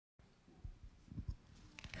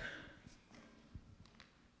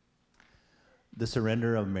The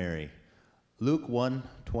surrender of Mary. Luke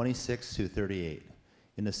 1:26-38.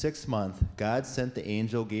 In the 6th month, God sent the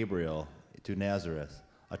angel Gabriel to Nazareth,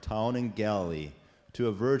 a town in Galilee, to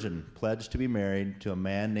a virgin pledged to be married to a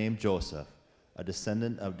man named Joseph, a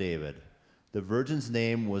descendant of David. The virgin's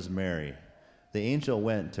name was Mary. The angel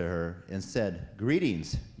went to her and said,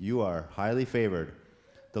 "Greetings, you are highly favored.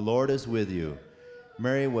 The Lord is with you."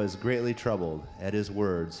 Mary was greatly troubled at his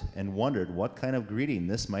words and wondered what kind of greeting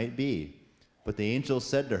this might be. But the angel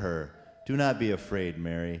said to her, "Do not be afraid,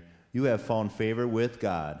 Mary. You have found favor with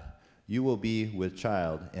God. You will be with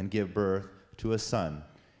child and give birth to a son,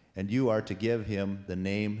 and you are to give him the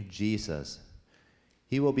name Jesus.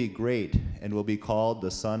 He will be great and will be called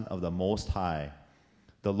the Son of the Most High.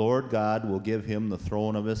 The Lord God will give him the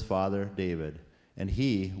throne of his father David, and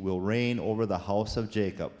he will reign over the house of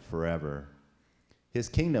Jacob forever. His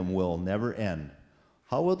kingdom will never end."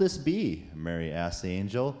 "How will this be?" Mary asked the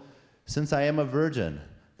angel. "Since I am a virgin,"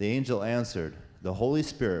 the angel answered, "the Holy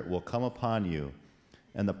Spirit will come upon you,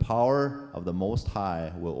 and the power of the Most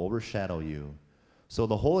High will overshadow you. So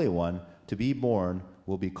the Holy One to be born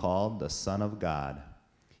will be called the Son of God.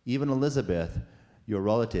 Even Elizabeth, your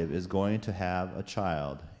relative, is going to have a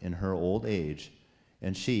child in her old age,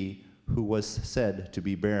 and she, who was said to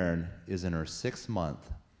be barren, is in her 6th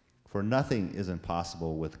month. For nothing is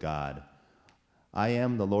impossible with God." "I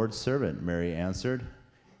am the Lord's servant," Mary answered.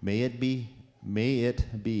 May it be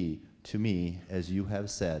to me as you have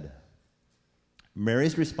said."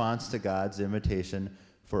 Mary's response to God's invitation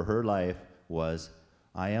for her life was,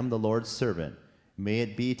 "I am the Lord's servant. May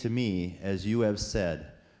it be to me as you have said."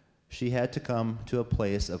 She had to come to a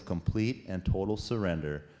place of complete and total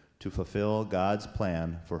surrender to fulfill God's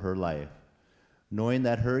plan for her life. Knowing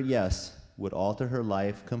that her yes would alter her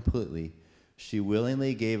life completely, she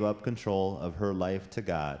willingly gave up control of her life to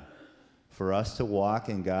God. For us to walk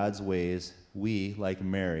in God's ways, we, like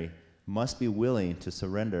Mary, must be willing to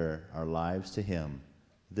surrender our lives to him.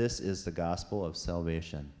 This is the gospel of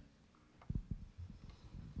salvation.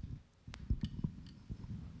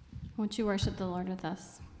 Won't you worship the Lord with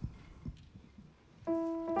us?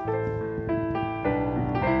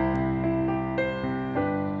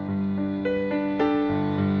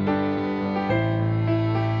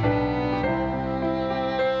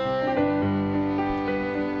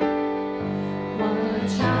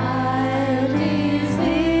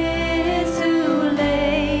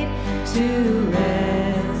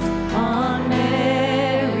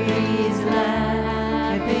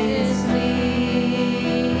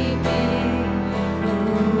 Sleeping,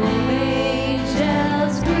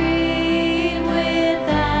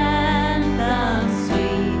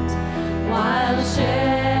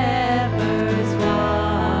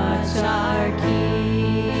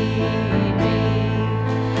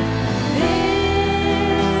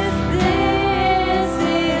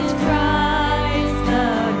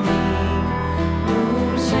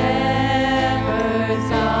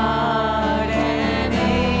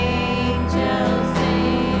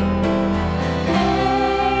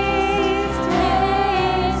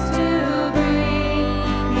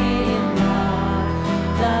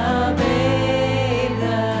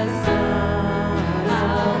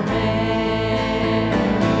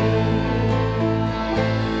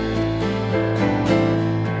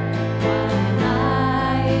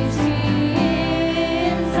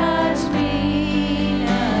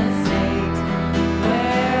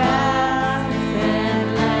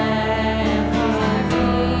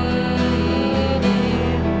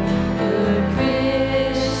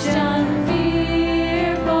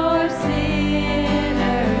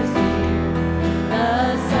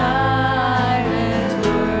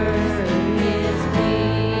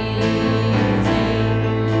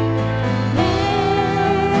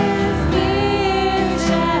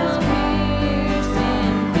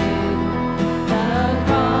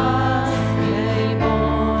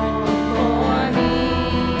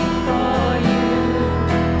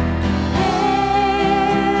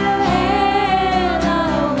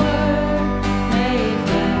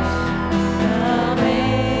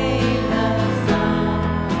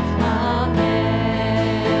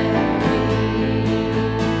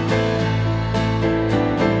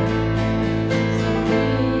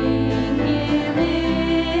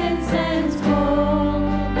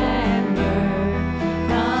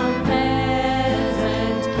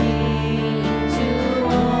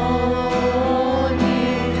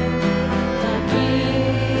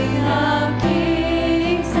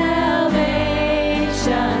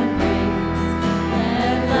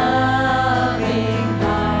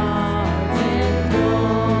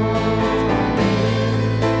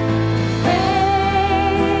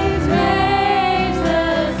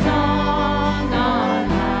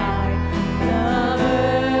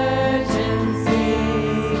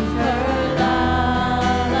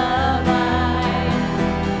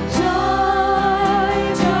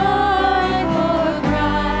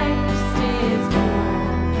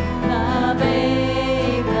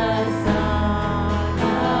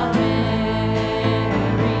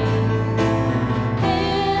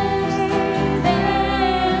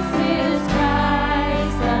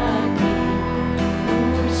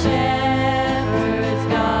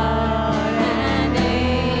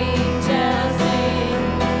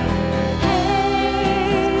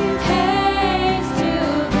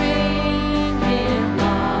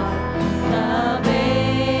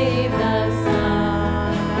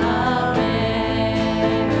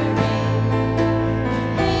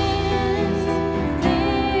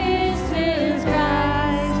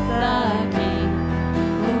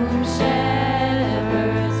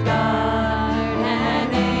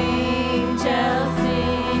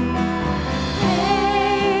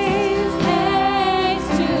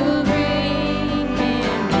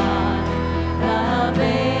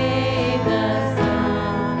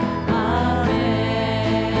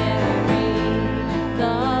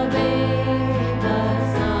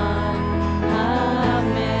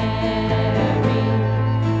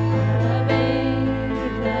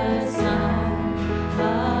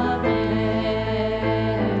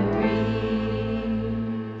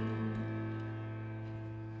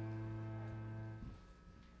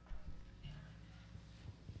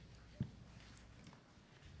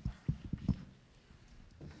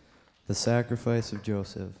 The sacrifice of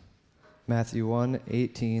Joseph. Matthew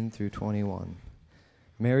 1:18 through 21.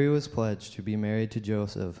 Mary was pledged to be married to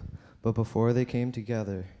Joseph, but before they came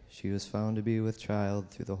together, she was found to be with child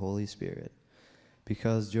through the Holy Spirit.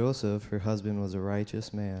 Because Joseph, her husband, was a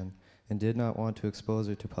righteous man and did not want to expose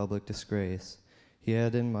her to public disgrace, he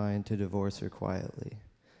had in mind to divorce her quietly.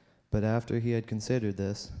 But after he had considered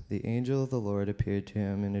this, the angel of the Lord appeared to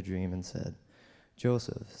him in a dream and said,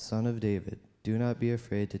 "Joseph, son of David, do not be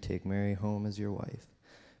afraid to take Mary home as your wife,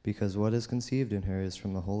 because what is conceived in her is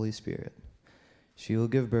from the Holy Spirit. She will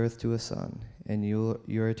give birth to a son, and you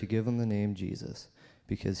are to give him the name Jesus,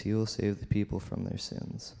 because he will save the people from their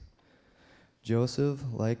sins." Joseph,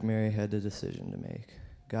 like Mary, had a decision to make.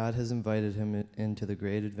 God has invited him into the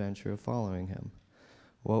great adventure of following him.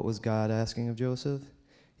 What was God asking of Joseph?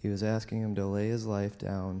 He was asking him to lay his life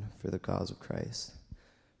down for the cause of Christ.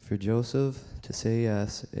 For Joseph to say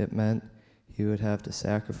yes, it meant he would have to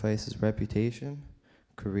sacrifice his reputation,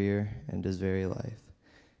 career, and his very life.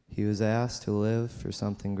 He was asked to live for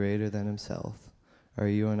something greater than himself. Are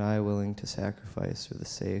you and I willing to sacrifice for the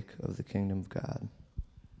sake of the kingdom of God?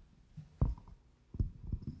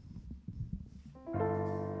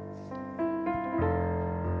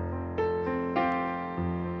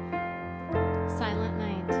 Silent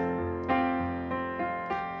night.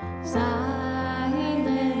 Silent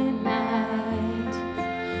night.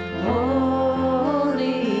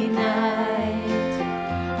 Holy night.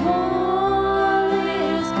 All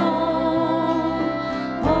is calm.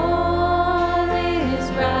 All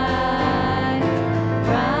is bright.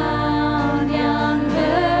 Brown young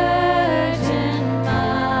virgin,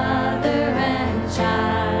 mother and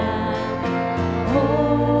child.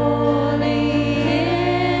 Holy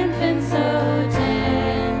infant, so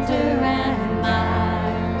tender and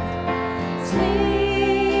mild.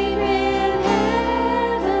 Sleep in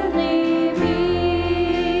heavenly peace.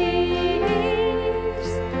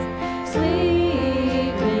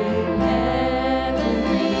 Sleep in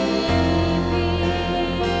heavenly peace.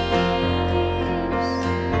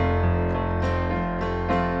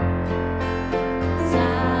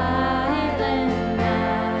 Silent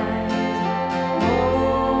night.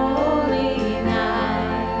 Holy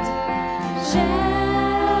night.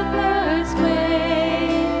 Shepherds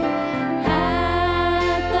quake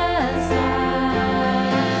at the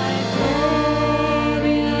sight.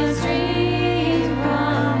 Glory streams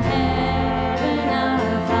from heaven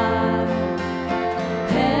afar.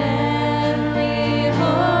 Heavenly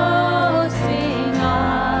hosts sing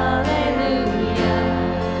hallelujah.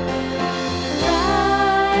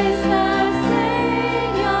 Christ the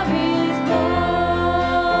Savior is born.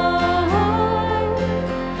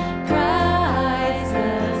 Christ the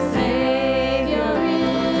Savior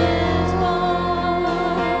is born.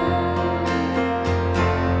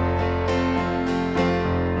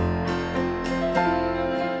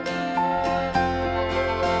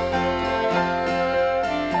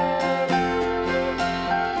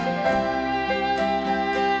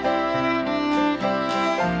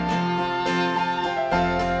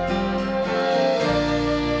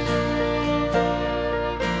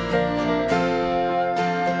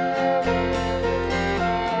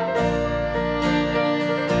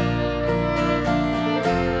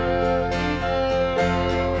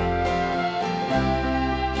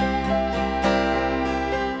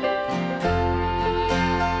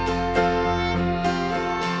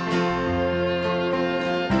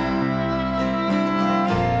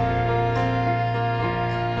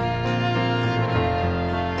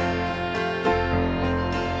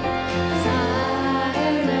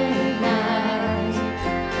 Silent night.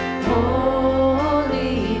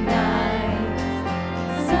 Holy night.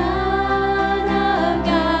 Son of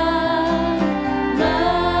God,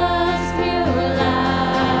 love's pure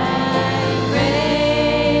light.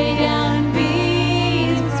 Radiant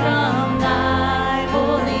beams from thy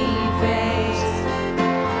holy face.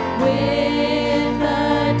 With the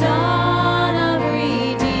dawn of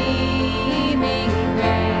redeeming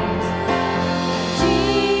grace.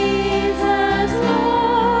 Jesus,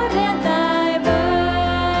 Lord, at thy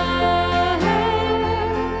birth.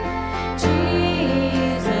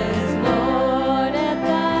 Jesus, Lord, at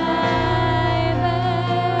thy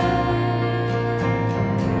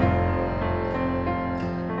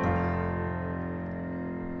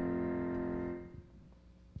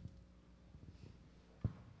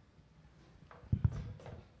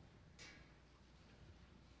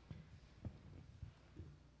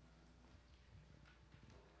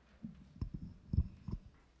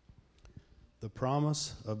The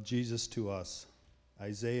promise of Jesus to us.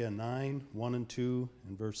 Isaiah 9, 1 and 2,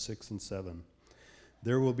 and verse 6 and 7.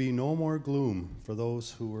 There will be no more gloom for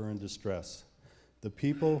those who were in distress. The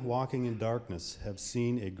people walking in darkness have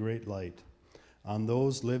seen a great light. On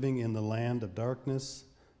those living in the land of darkness,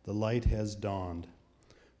 the light has dawned.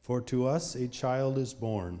 For to us a child is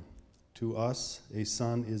born, to us a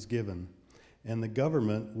son is given, and the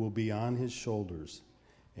government will be on his shoulders,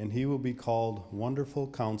 and he will be called Wonderful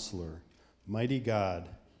Counselor, Mighty God,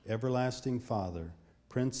 Everlasting Father,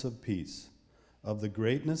 Prince of Peace. Of the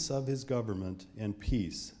greatness of his government and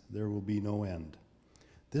peace there will be no end.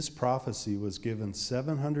 This prophecy was given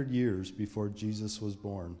 700 years before Jesus was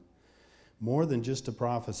born. More than just a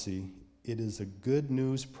prophecy, it is a good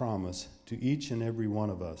news promise to each and every one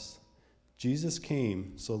of us. Jesus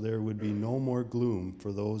came so there would be no more gloom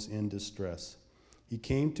for those in distress. He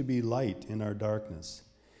came to be light in our darkness.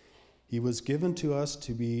 He was given to us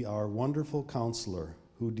to be our wonderful counselor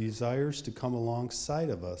who desires to come alongside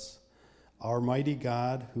of us, our mighty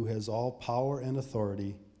God who has all power and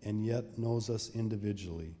authority and yet knows us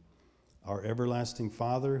individually, our everlasting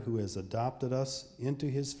Father who has adopted us into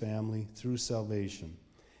his family through salvation,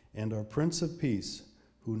 and our Prince of Peace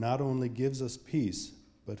who not only gives us peace,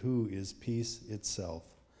 but who is peace itself.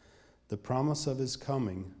 The promise of his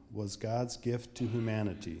coming was God's gift to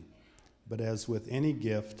humanity, but as with any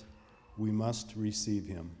gift, we must receive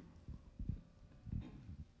him.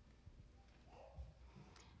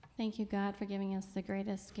 Thank you, God, for giving us the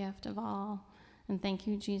greatest gift of all. And thank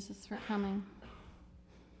you, Jesus, for coming.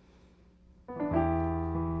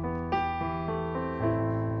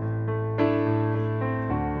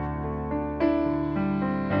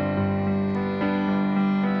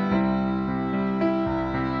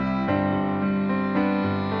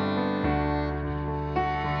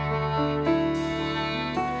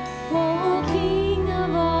 O King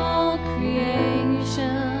of all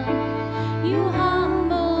creation, you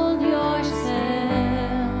humbled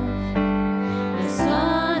yourself. The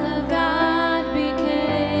Son of God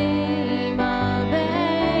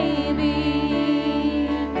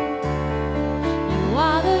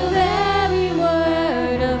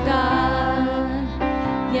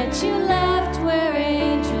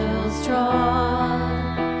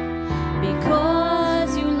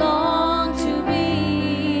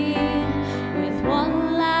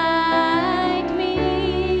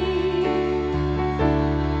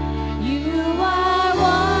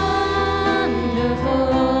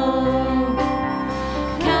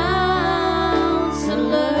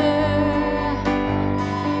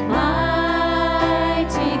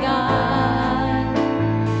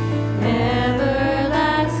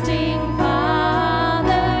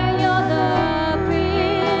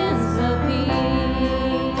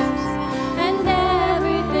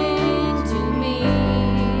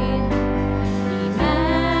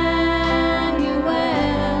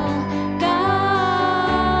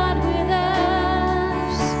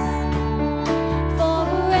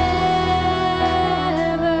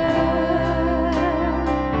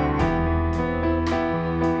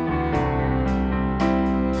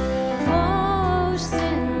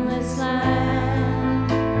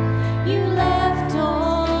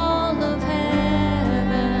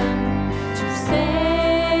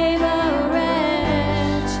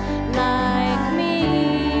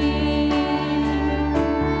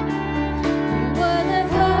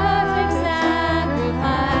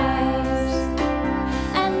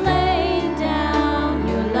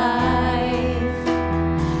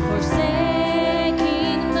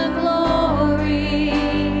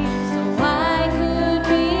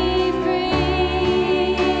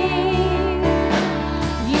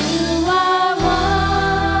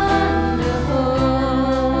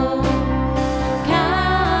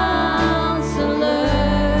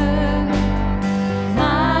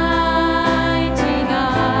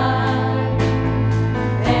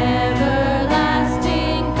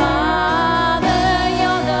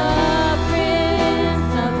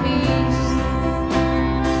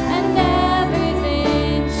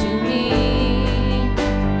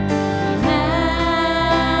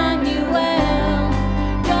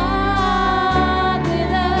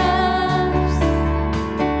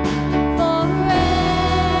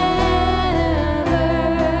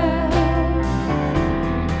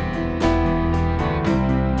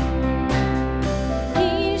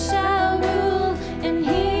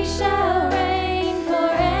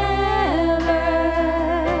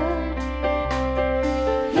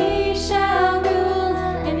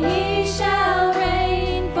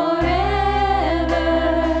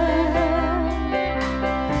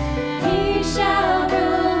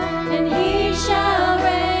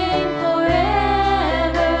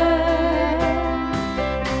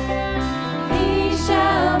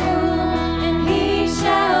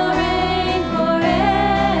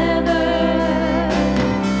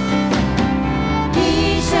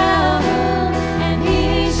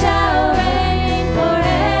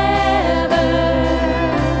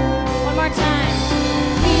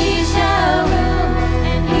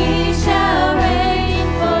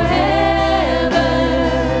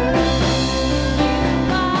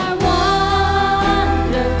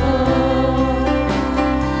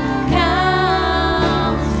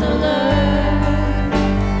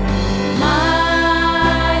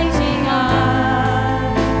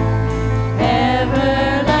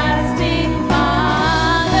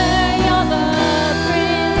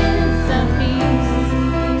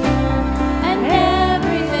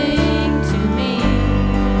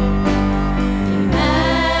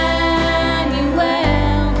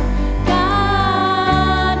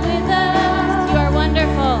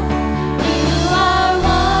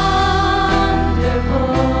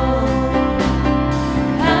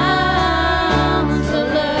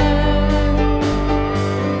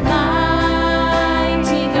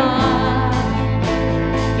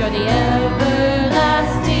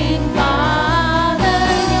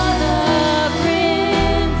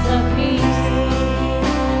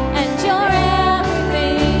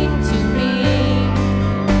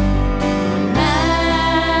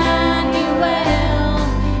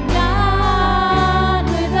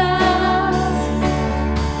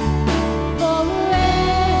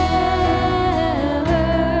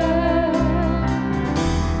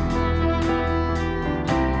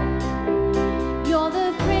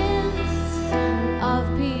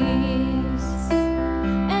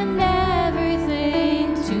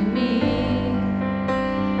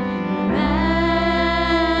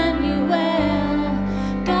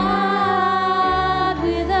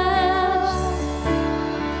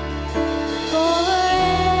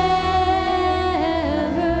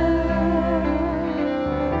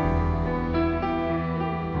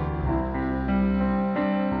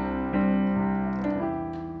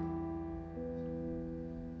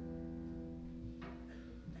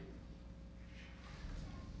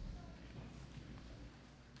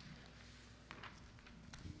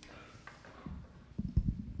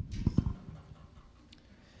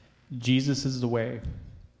Jesus is the way.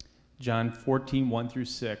 John 14, 1 through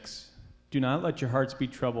 6. Do not let your hearts be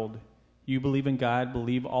troubled. You believe in God,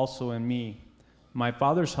 believe also in me. My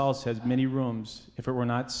Father's house has many rooms. If it were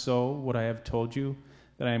not so, would I have told you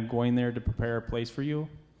that I am going there to prepare a place for you?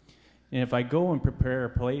 And if I go and prepare a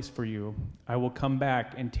place for you, I will come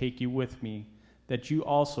back and take you with me, that you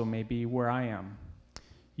also may be where I am.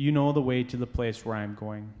 You know the way to the place where I am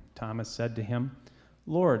going. Thomas said to him,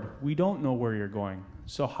 Lord, we don't know where you're going,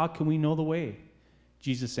 so how can we know the way?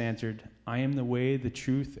 Jesus answered, I am the way, the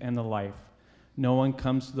truth, and the life. No one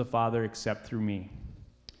comes to the Father except through me.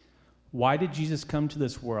 Why did Jesus come to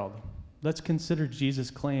this world? Let's consider Jesus'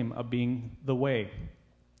 claim of being the way.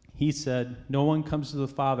 He said, no one comes to the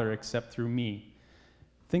Father except through me.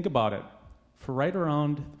 Think about it. For right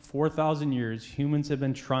around 4,000 years, humans have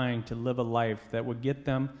been trying to live a life that would get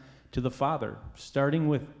them to the Father, starting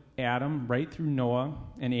with Adam right through Noah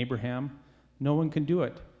and Abraham. No one can do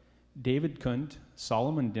it. David couldn't.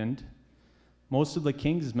 Solomon didn't. Most of the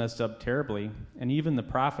kings messed up terribly, and even the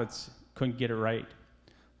prophets couldn't get it right.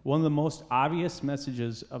 One of the most obvious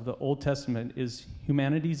messages of the Old Testament is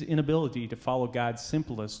humanity's inability to follow God's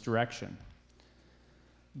simplest direction.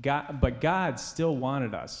 But God still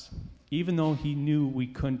wanted us. Even though he knew we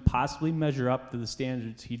couldn't possibly measure up to the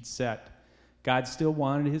standards he'd set, God still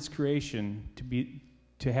wanted his creation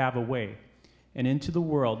to have a way. And into the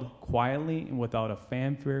world, quietly and without a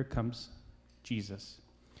fanfare, comes Jesus.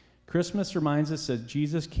 Christmas reminds us that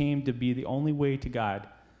Jesus came to be the only way to God,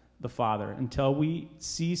 the Father. Until we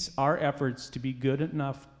cease our efforts to be good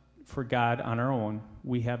enough for God on our own,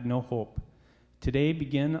 we have no hope. Today,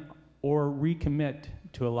 begin or recommit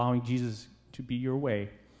to allowing Jesus to be your way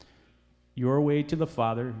to the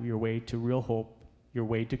Father, your way to real hope, your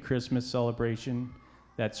way to Christmas celebration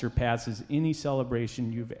that surpasses any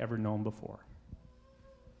celebration you've ever known before.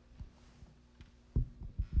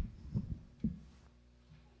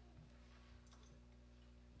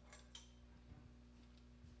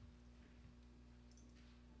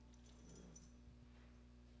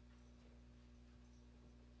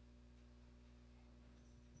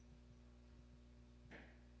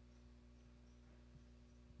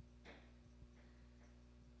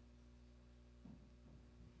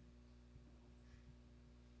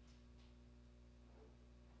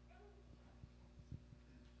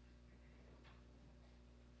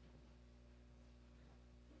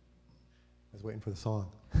 I was waiting for the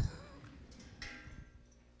song.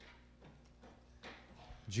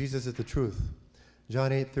 Jesus is the truth.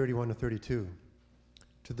 John 8:31-32.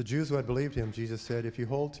 To the Jews who had believed him, Jesus said, if you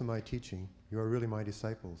hold to my teaching, you are really my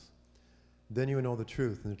disciples. Then you will know the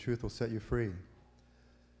truth, and the truth will set you free.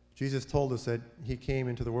 Jesus told us that he came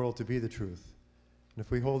into the world to be the truth. And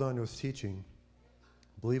if we hold on to his teaching,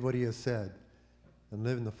 believe what he has said, and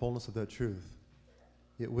live in the fullness of that truth,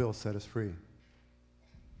 it will set us free.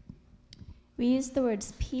 We use the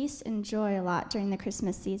words peace and joy a lot during the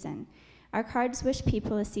Christmas season. Our cards wish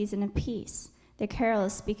people a season of peace. The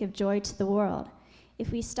carols speak of joy to the world.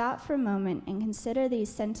 If we stop for a moment and consider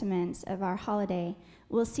these sentiments of our holiday,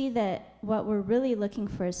 we'll see that what we're really looking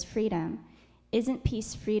for is freedom. Isn't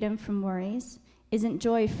peace freedom from worries? Isn't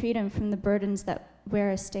joy freedom from the burdens that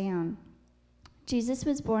wear us down? Jesus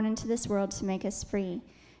was born into this world to make us free,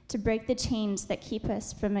 to break the chains that keep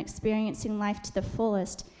us from experiencing life to the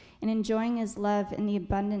fullest and enjoying his love in the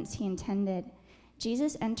abundance he intended.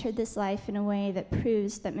 Jesus entered this life in a way that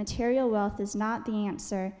proves that material wealth is not the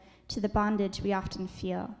answer to the bondage we often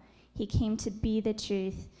feel. He came to be the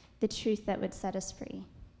truth that would set us free.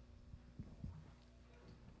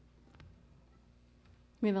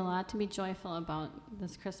 We have a lot to be joyful about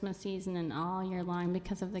this Christmas season and all year long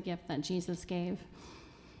because of the gift that Jesus gave.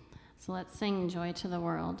 So let's sing Joy to the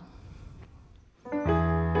World.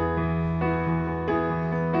 Let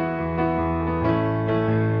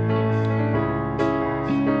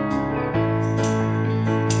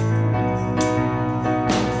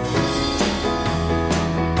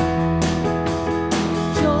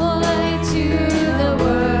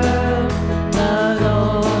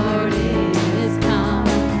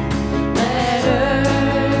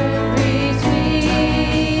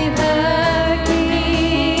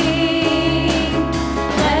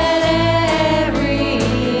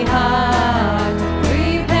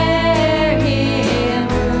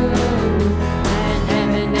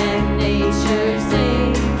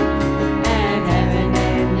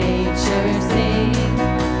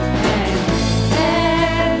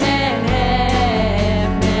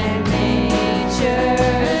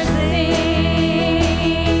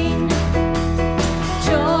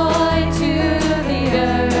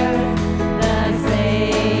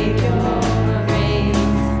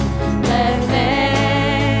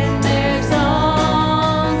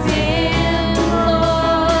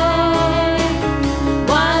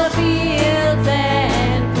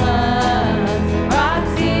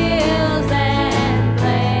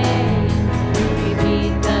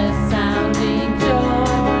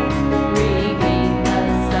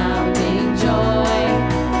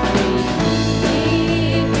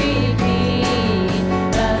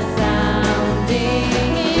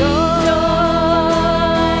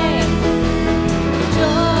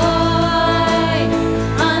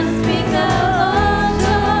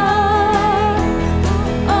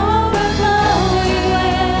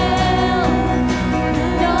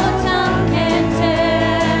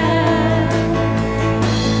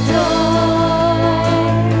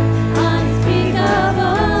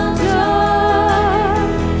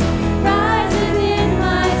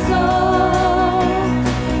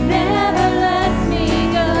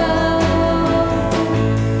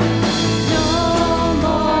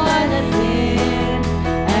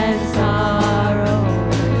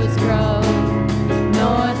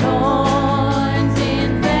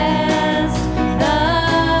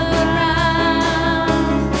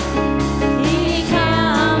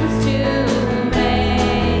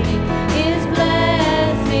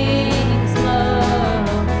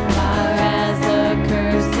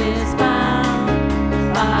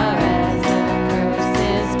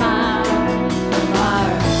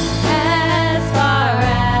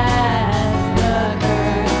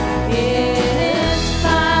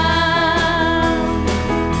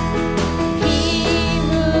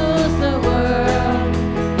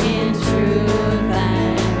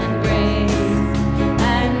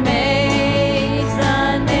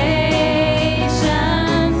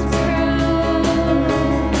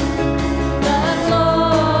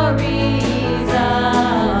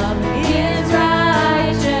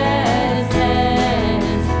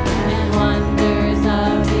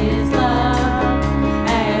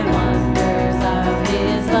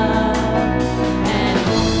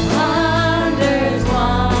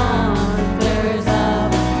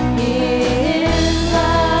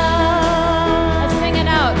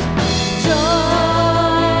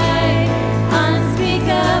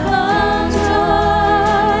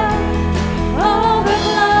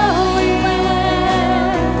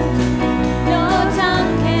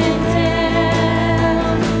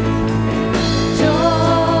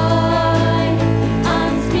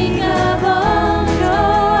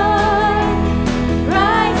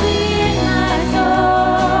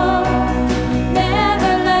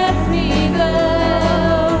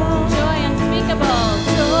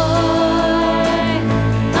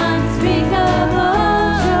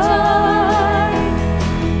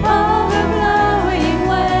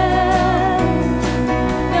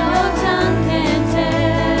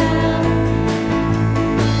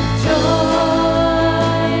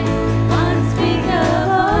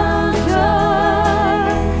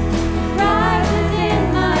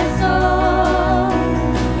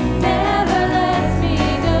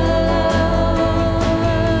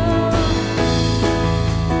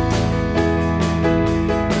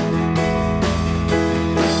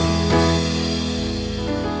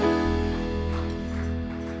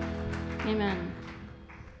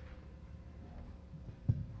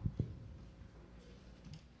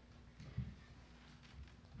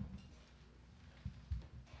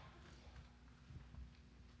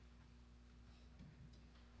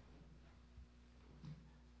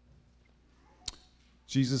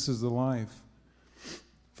Jesus is the life.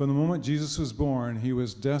 From the moment Jesus was born, he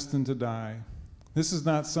was destined to die. This is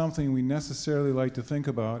not something we necessarily like to think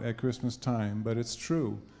about at Christmas time, but it's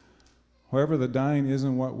true. However, the dying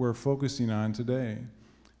isn't what we're focusing on today.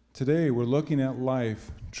 Today, we're looking at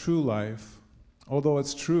life, true life. Although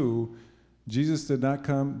it's true, Jesus did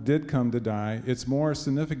come to die, it's more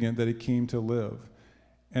significant that he came to live.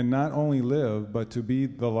 And not only live, but to be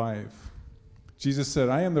the life. Jesus said,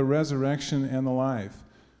 I am the resurrection and the life.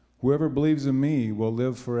 Whoever believes in me will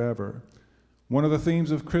live forever. One of the themes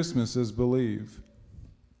of Christmas is believe.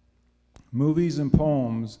 Movies and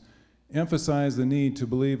poems emphasize the need to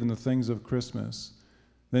believe in the things of Christmas.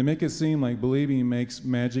 They make it seem like believing makes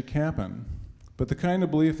magic happen. But the kind of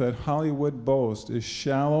belief that Hollywood boasts is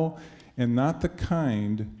shallow and not the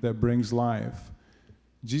kind that brings life.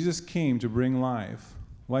 Jesus came to bring life,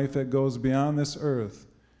 life that goes beyond this earth.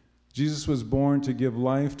 Jesus was born to give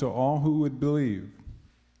life to all who would believe.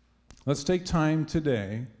 Let's take time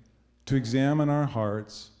today to examine our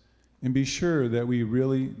hearts and be sure that we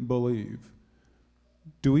really believe.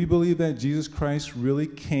 Do we believe that Jesus Christ really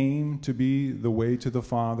came to be the way to the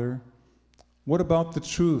Father? What about the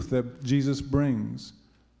truth that Jesus brings?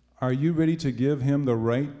 Are you ready to give him the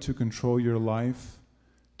right to control your life,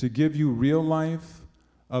 to give you real life,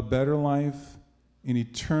 a better life, an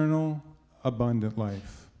eternal, abundant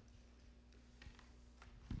life?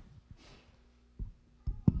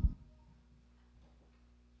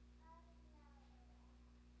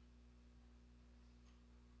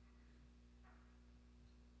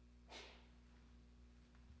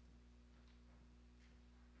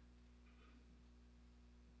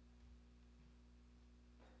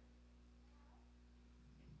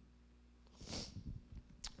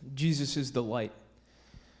 Jesus is the light.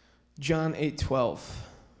 John 8:12.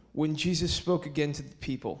 When Jesus spoke again to the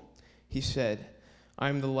people, he said, I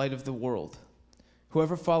am the light of the world.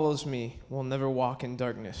 Whoever follows me will never walk in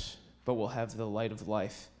darkness, but will have the light of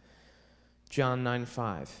life. John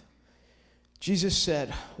 9:5. Jesus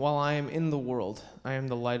said, while I am in the world, I am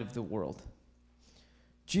the light of the world.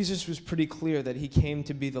 Jesus was pretty clear that he came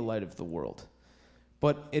to be the light of the world.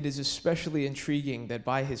 But it is especially intriguing that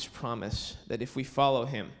by his promise, that if we follow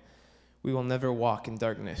him, we will never walk in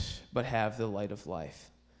darkness, but have the light of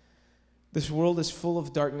life. This world is full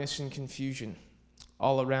of darkness and confusion.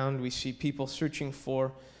 All around we see people searching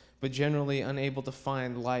for, but generally unable to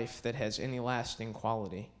find life that has any lasting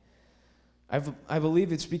quality. I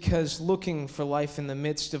believe it's because looking for life in the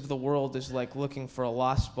midst of the world is like looking for a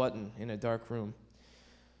lost button in a dark room.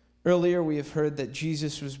 Earlier we have heard that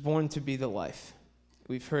Jesus was born to be the life.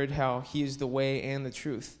 We've heard how he is the way and the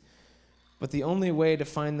truth. But the only way to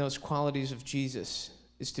find those qualities of Jesus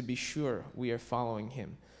is to be sure we are following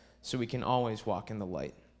him, so we can always walk in the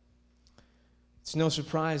light. It's no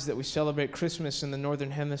surprise that we celebrate Christmas in the Northern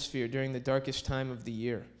Hemisphere during the darkest time of the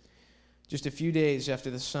year. Just a few days after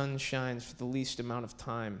the sun shines for the least amount of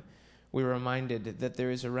time, we are reminded that there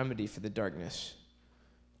is a remedy for the darkness.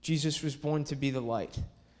 Jesus was born to be the light.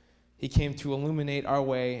 He came to illuminate our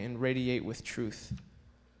way and radiate with truth.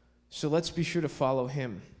 So let's be sure to follow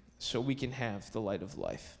him, so we can have the light of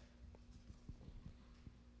life.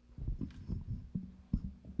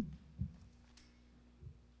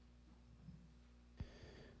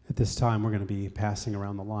 At this time, we're going to be passing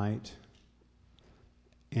around the light.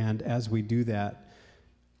 And as we do that,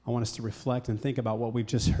 I want us to reflect and think about what we've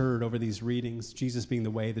just heard over these readings. Jesus being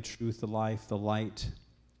the way, the truth, the life, the light.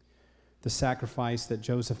 The sacrifice that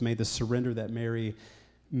Joseph made, the surrender that Mary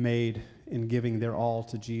made in giving their all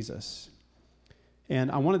to Jesus. And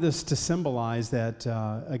I wanted this to symbolize that,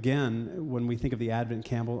 again, when we think of the Advent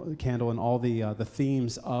candle and all the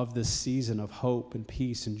themes of this season of hope and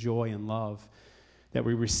peace and joy and love, that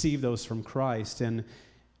we receive those from Christ. And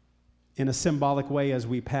in a symbolic way, as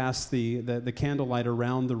we pass the candlelight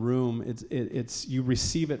around the room, it's you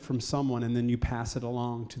receive it from someone and then you pass it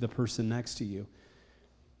along to the person next to you.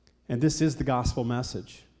 And this is the gospel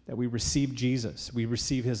message, that we receive Jesus, we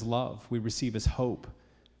receive his love, we receive his hope,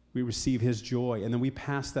 we receive his joy, and then we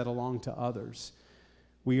pass that along to others.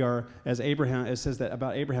 We are, as Abraham, it says that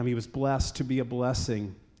about Abraham, he was blessed to be a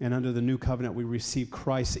blessing, and under the new covenant, we receive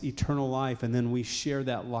Christ's eternal life, and then we share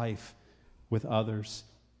that life with others.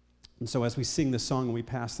 And so as we sing this song and we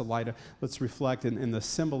pass the light, let's reflect in the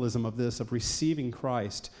symbolism of this, of receiving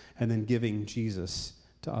Christ and then giving Jesus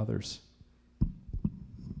to others.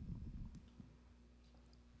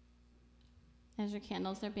 As your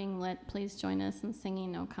candles are being lit, please join us in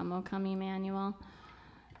singing O Come, Emmanuel.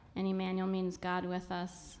 And Emmanuel means God with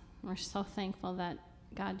us. We're so thankful that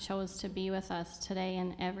God chose to be with us today,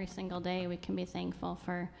 and every single day we can be thankful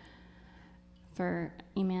for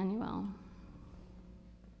Emmanuel.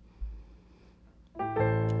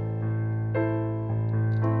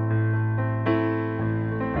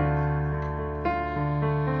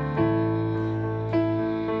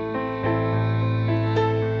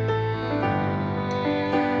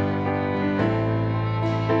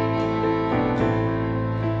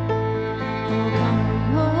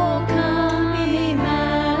 Oh, come,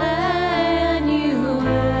 Emmanuel,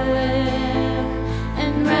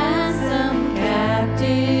 and ransom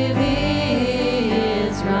captive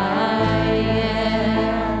Israel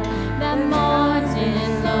that mourns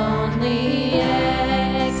in lonely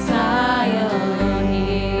exile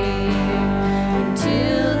here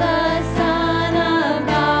until the Son of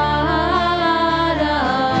God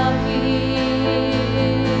appear.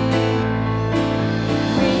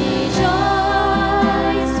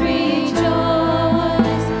 Rejoice,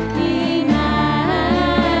 rejoice, Emmanuel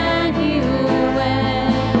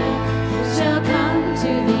shall come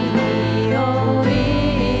to thee, O Israel.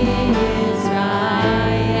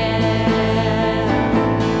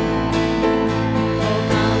 O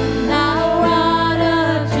come, thou rod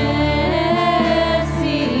of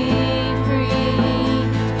Jesse, free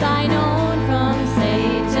thine own from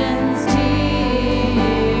Satan's tyranny.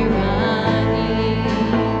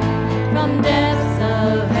 From depths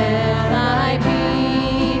of hell thy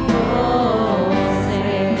people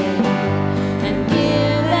save, and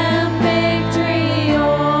give them victory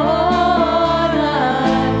o'er the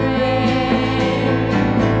grave.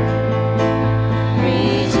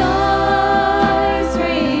 Rejoice,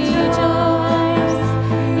 rejoice,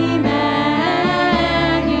 Emmanuel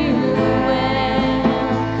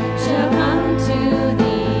shall come to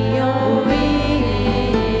thee, O Israel.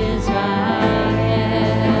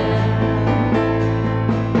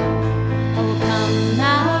 O come,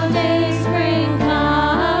 thou dayspring,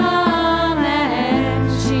 come and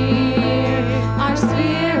cheer our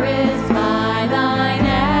spirits by thine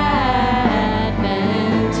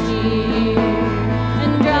advent here,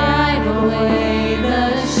 and drive away the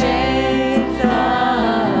shades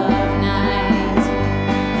of night,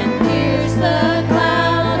 and pierce the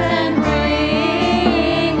clouds and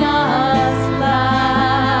bring us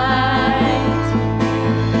light.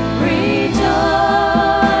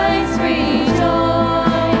 Rejoice,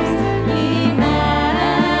 rejoice, Emmanuel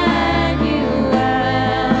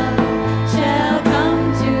shall come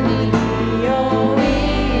to thee, O Israel.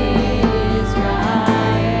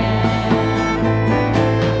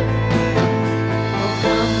 O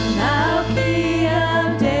come, thou Key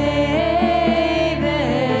of David,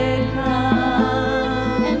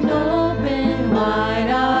 come and open wide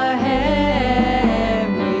our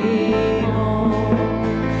heavenly home,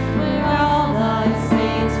 where all thy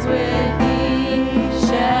saints with thee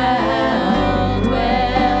shall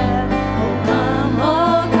dwell. O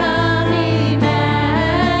come, Emmanuel.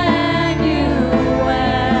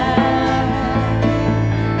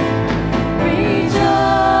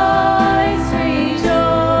 Rejoice,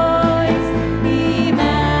 rejoice,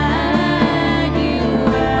 Emmanuel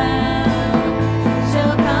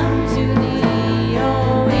shall come to thee,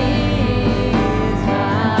 O Israel.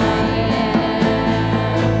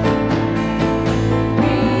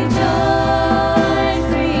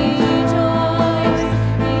 Rejoice, rejoice,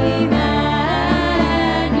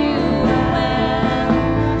 Emmanuel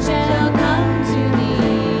shall come to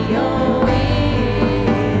thee, O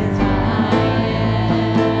Israel.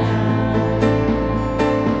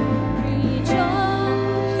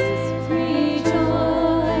 Rejoice,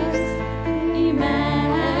 rejoice,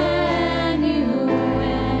 Emmanuel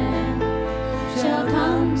shall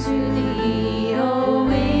come to thee, O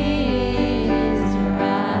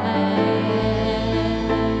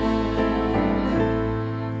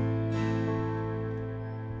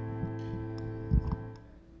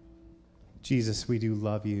Jesus, we do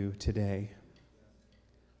love you today.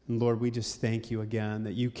 And Lord, we just thank you again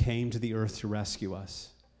that you came to the earth to rescue us,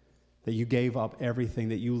 that you gave up everything,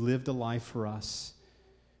 that you lived a life for us,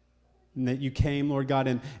 and that you came, Lord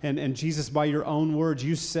God, and Jesus, by your own words,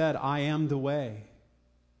 you said, I am the way,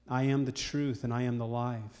 I am the truth, and I am the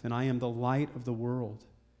life, and I am the light of the world.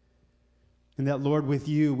 And that, Lord, with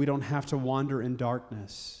you, we don't have to wander in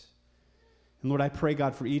darkness. And Lord, I pray,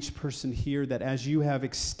 God, for each person here that as you have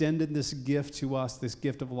extended this gift to us, this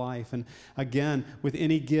gift of life, and again, with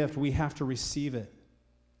any gift, we have to receive it.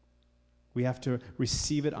 We have to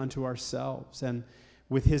receive it unto ourselves. And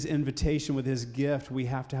with his invitation, with his gift, we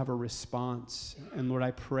have to have a response. And Lord,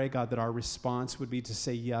 I pray, God, that our response would be to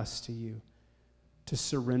say yes to you, to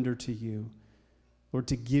surrender to you. Lord,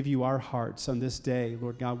 to give you our hearts on this day,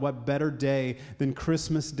 Lord God. What better day than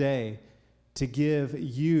Christmas Day to give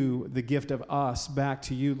you the gift of us back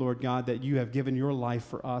to you, Lord God, that you have given your life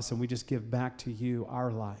for us, and we just give back to you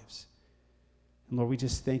our lives. And Lord, we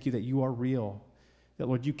just thank you that you are real, that,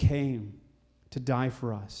 Lord, you came to die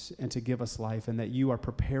for us and to give us life, and that you are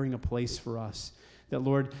preparing a place for us. That,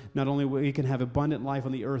 Lord, not only we can have abundant life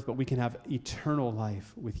on the earth, but we can have eternal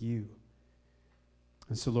life with you.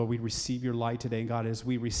 And so, Lord, we receive your light today. God, as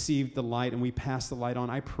we receive the light and we pass the light on,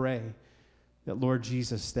 I pray that, Lord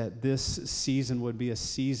Jesus, that this season would be a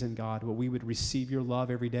season, God, where we would receive your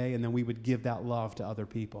love every day, and then we would give that love to other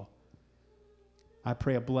people. I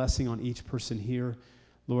pray a blessing on each person here.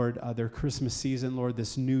 Lord, their Christmas season, Lord,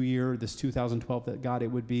 this new year, this 2012, that, God, it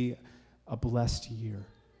would be a blessed year,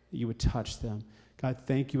 that you would touch them. God,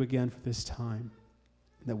 thank you again for this time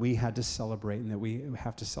that we had to celebrate and that we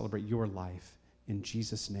have to celebrate your life. In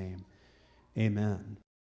Jesus' name, amen.